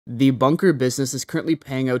The bunker business is currently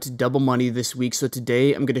paying out double money this week, so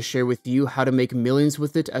today I'm going to share with you how to make millions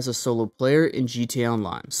with it as a solo player in GTA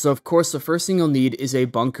Online. So of course, the first thing you'll need is a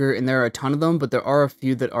bunker, and there are a ton of them, but there are a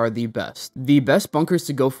few that are the best. The best bunkers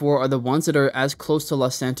to go for are the ones that are as close to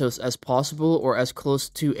Los Santos as possible or as close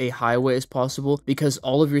to a highway as possible, because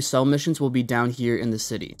all of your cell missions will be down here in the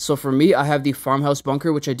city. So for me, I have the farmhouse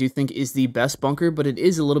bunker, which I do think is the best bunker, but it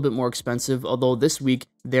is a little bit more expensive, although this week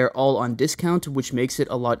they're all on discount, which makes it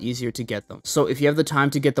a lot easier to get them. So if you have the time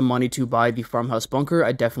to get the money to buy the farmhouse bunker,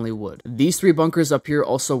 I definitely would. These three bunkers up here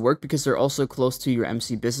also work because they're also close to your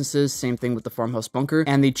MC businesses. Same thing with the farmhouse bunker,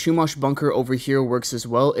 and the Chumash bunker over here works as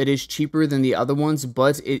well. It is cheaper than the other ones,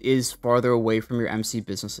 but it is farther away from your MC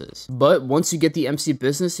businesses. But once you get the MC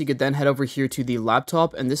business, you could then head over here to the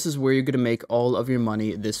laptop, and this is where you're going to make all of your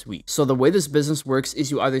money this week. So the way this business works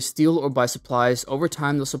is you either steal or buy supplies. Over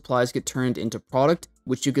time, those supplies get turned into product,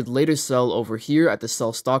 which you could later sell over here at the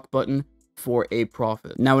sell stock button for a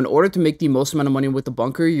profit. Now, in order to make the most amount of money with the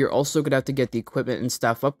bunker, you're also gonna have to get the equipment and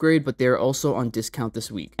staff upgrade, but they're also on discount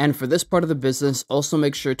this week. And for this part of the business, also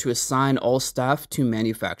make sure to assign all staff to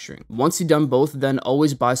manufacturing. Once you've done both, then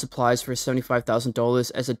always buy supplies for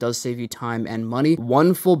 $75,000, as it does save you time and money.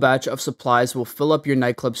 One full batch of supplies will fill up your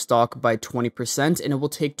nightclub stock by 20%, and it will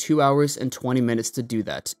take 2 hours and 20 minutes to do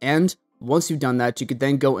that. And once you've done that, you could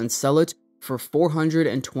then go and sell it for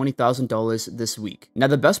 $420,000 this week. Now,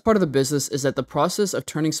 the best part of the business is that the process of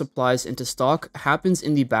turning supplies into stock happens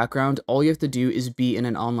in the background. All you have to do is be in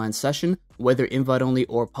an online session, whether invite only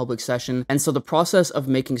or public session. And so the process of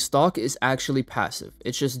making stock is actually passive.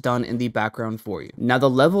 It's just done in the background for you. Now, the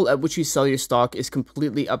level at which you sell your stock is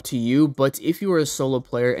completely up to you, but if you are a solo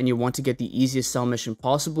player and you want to get the easiest sell mission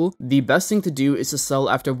possible, the best thing to do is to sell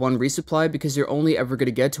after one resupply, because you're only ever going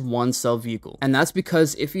to get one sell vehicle. And that's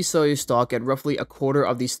because if you sell your stock at roughly a quarter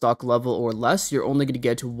of the stock level or less, you're only going to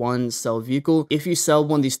get one sell vehicle. If you sell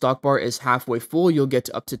when the stock bar is halfway full, you'll get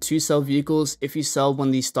up to 2 sell vehicles. If you sell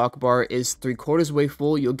when the stock bar is 3/4 way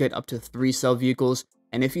full, you'll get up to 3 sell vehicles.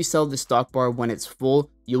 And if you sell the stock bar when it's full,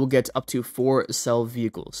 you will get up to 4 sell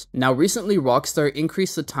vehicles. Now, recently Rockstar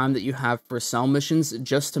increased the time that you have for sell missions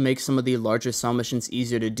just to make some of the larger sell missions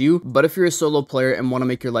easier to do. But if you're a solo player and want to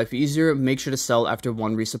make your life easier, make sure to sell after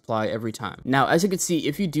one resupply every time. Now, as you can see,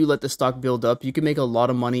 if you do let the stock build up, you can make a lot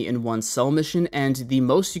of money in one sell mission, and the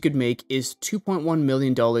most you could make is $2.1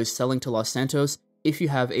 million selling to Los Santos if you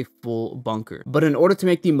have a full bunker. But in order to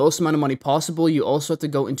make the most amount of money possible, you also have to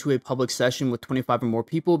go into a public session with 25 or more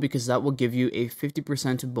people, because that will give you a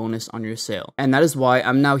 50% bonus on your sale. And that is why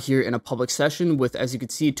I'm now here in a public session with, as you can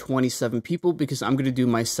see, 27 people, because I'm going to do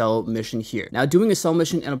my sell mission here. Now, doing a sell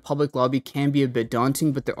mission in a public lobby can be a bit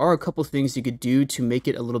daunting, but there are a couple things you could do to make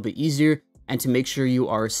it a little bit easier and to make sure you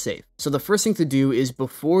are safe. So the first thing to do is,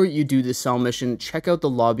 before you do the sell mission, check out the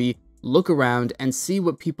lobby, look around, and see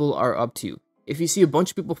what people are up to. If you see a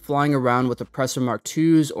bunch of people flying around with Oppressor Mark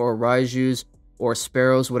IIs or Raijus or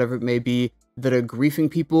Sparrows, whatever it may be, that are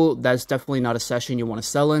griefing people, that's definitely not a session you want to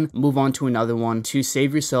sell in. Move on to another one to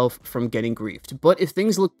save yourself from getting griefed. But if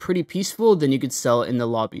things look pretty peaceful, then you could sell in the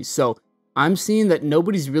lobbies. So I'm seeing that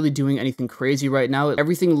nobody's really doing anything crazy right now.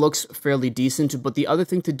 Everything looks fairly decent, but the other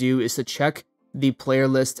thing to do is to check the player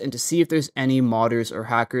list and to see if there's any modders or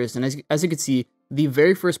hackers. And as you can see, the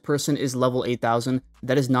very first person is level 8,000.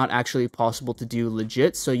 That is not actually possible to do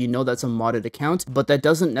legit, so you know that's a modded account, but that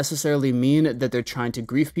doesn't necessarily mean that they're trying to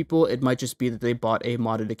grief people. It might just be that they bought a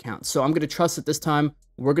modded account. So I'm going to trust that this time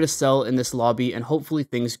we're going to sell in this lobby, and hopefully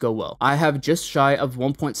things go well. I have just shy of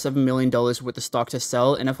 $1.7 million worth of stock to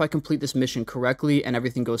sell, and if I complete this mission correctly and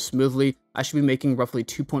everything goes smoothly, I should be making roughly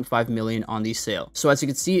 $2.5 million on the sale. So as you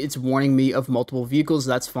can see, it's warning me of multiple vehicles.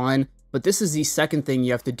 That's fine. But this is the second thing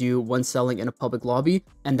you have to do when selling in a public lobby,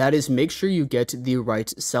 and that is make sure you get the right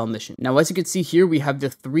sell mission. Now, as you can see here, we have the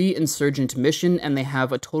 3 insurgent mission, and they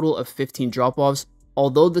have a total of 15 drop-offs.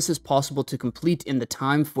 Although this is possible to complete in the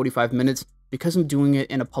time, 45 minutes, because I'm doing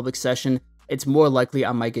it in a public session, it's more likely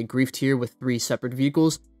I might get griefed here with 3 separate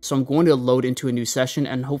vehicles, so I'm going to load into a new session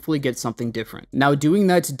and hopefully get something different. Now, doing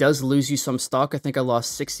that does lose you some stock. I think I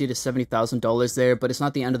lost $60,000 to $70,000 there, but it's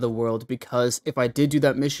not the end of the world, because if I did do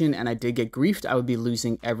that mission and I did get griefed, I would be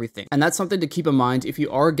losing everything. And that's something to keep in mind. If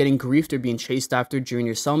you are getting griefed or being chased after during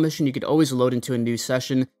your sell mission, you could always load into a new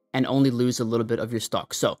session and only lose a little bit of your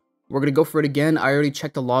stock. So we're going to go for it again. I already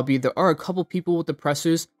checked the lobby. There are a couple people with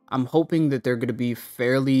oppressors. I'm hoping that they're going to be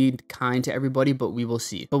fairly kind to everybody, but we will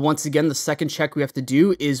see. But once again, the second check we have to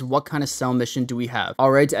do is what kind of sell mission do we have?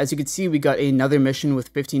 All right, as you can see, we got another mission with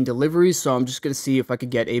 15 deliveries, so I'm just going to see if I could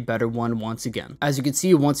get a better one once again. As you can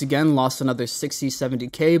see, once again, lost another 60,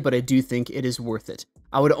 70K, but I do think it is worth it.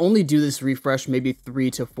 I would only do this refresh maybe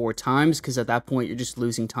 3 to 4 times, because at that point you're just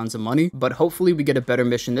losing tons of money. But hopefully we get a better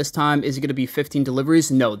mission this time. Is it going to be 15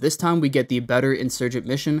 deliveries? No, this time we get the better insurgent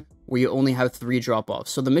mission where you only have 3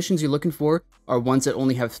 drop-offs. So the missions you're looking for are ones that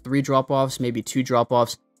only have 3 drop-offs, maybe 2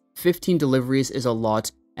 drop-offs. 15 deliveries is a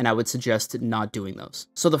lot, and I would suggest not doing those.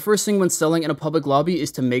 So the first thing when selling in a public lobby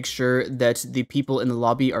is to make sure that the people in the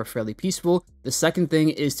lobby are fairly peaceful. The second thing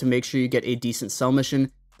is to make sure you get a decent sell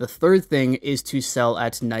mission. The third thing is to sell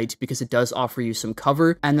at night because it does offer you some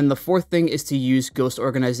cover. And then the fourth thing is to use Ghost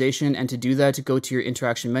Organization, and to do that, go to your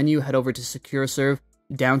interaction menu, head over to Secure Serve,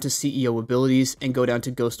 down to CEO Abilities, and go down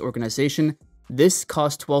to Ghost Organization. This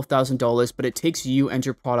costs $12,000, but it takes you and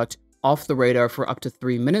your product off the radar for up to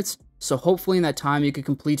 3 minutes. So hopefully in that time you can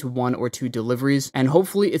complete 1 or 2 deliveries, and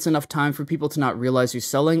hopefully it's enough time for people to not realize you're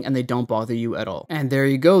selling and they don't bother you at all. And there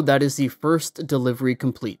you go, that is the first delivery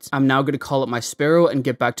complete. I'm now going to call up my Sparrow and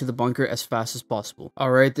get back to the bunker as fast as possible.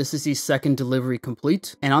 Alright, this is the second delivery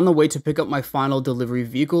complete, and on the way to pick up my final delivery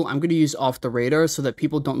vehicle, I'm going to use off the radar so that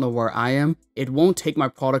people don't know where I am. It won't take my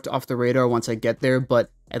product off the radar once I get there, but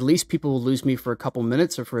at least people will lose me for a couple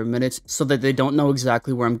minutes or for a minute so that they don't know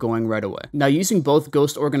exactly where I'm going right away. Now, using both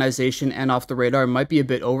Ghost Organization and off the radar might be a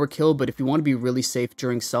bit overkill, but if you want to be really safe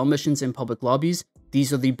during cell missions in public lobbies,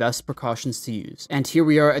 these are the best precautions to use. And here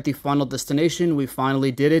we are at the final destination. We finally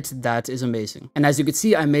did it. That is amazing. And as you can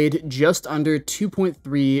see, I made just under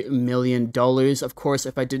 $2.3 million. Of course,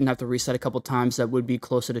 if I didn't have to reset a couple times, that would be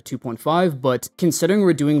closer to 2.5. But considering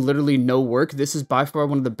we're doing literally no work, this is by far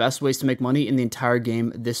one of the best ways to make money in the entire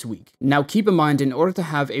game this week. Now, keep in mind, in order to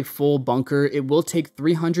have a full bunker, it will take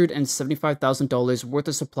 $375,000 worth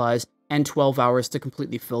of supplies and 12 hours to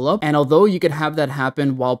completely fill up. And although you could have that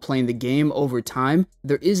happen while playing the game over time,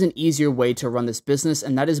 there is an easier way to run this business,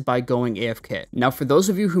 and that is by going AFK. Now, for those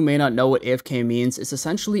of you who may not know what AFK means, it's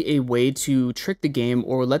essentially a way to trick the game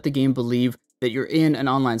or let the game believe that you're in an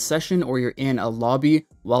online session or you're in a lobby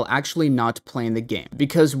while actually not playing the game.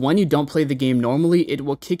 Because when you don't play the game normally, it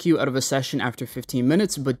will kick you out of a session after 15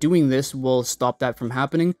 minutes, but doing this will stop that from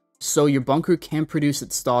happening. So your bunker can produce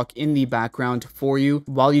its stock in the background for you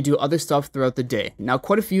while you do other stuff throughout the day. Now,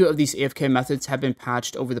 quite a few of these AFK methods have been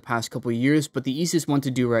patched over the past couple of years, but the easiest one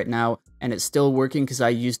to do right now, and it's still working because I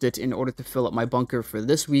used it in order to fill up my bunker for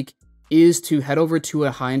this week, is to head over to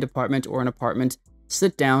a high-end apartment or an apartment,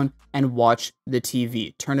 sit down and watch the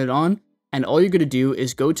TV. Turn it on, and all you're going to do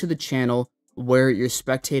is go to the channel where you're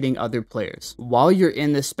spectating other players. While you're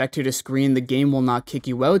in the spectator screen, the game will not kick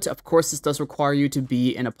you out. Of course, this does require you to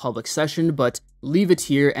be in a public session, but leave it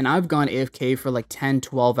here, and I've gone AFK for like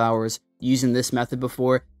 10-12 hours using this method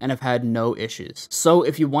before, and I've had no issues. So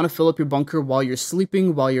if you want to fill up your bunker while you're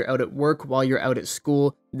sleeping, while you're out at work, while you're out at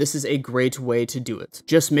school, this is a great way to do it.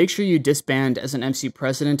 Just make sure you disband as an MC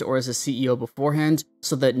president or as a CEO beforehand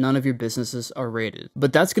so that none of your businesses are raided.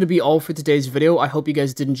 But that's going to be all for today's video. I hope you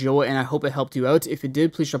guys did enjoy, and I hope it helped you out. If it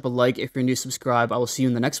did, please drop a like. If you're new, subscribe. I will see you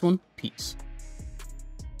in the next one. Peace.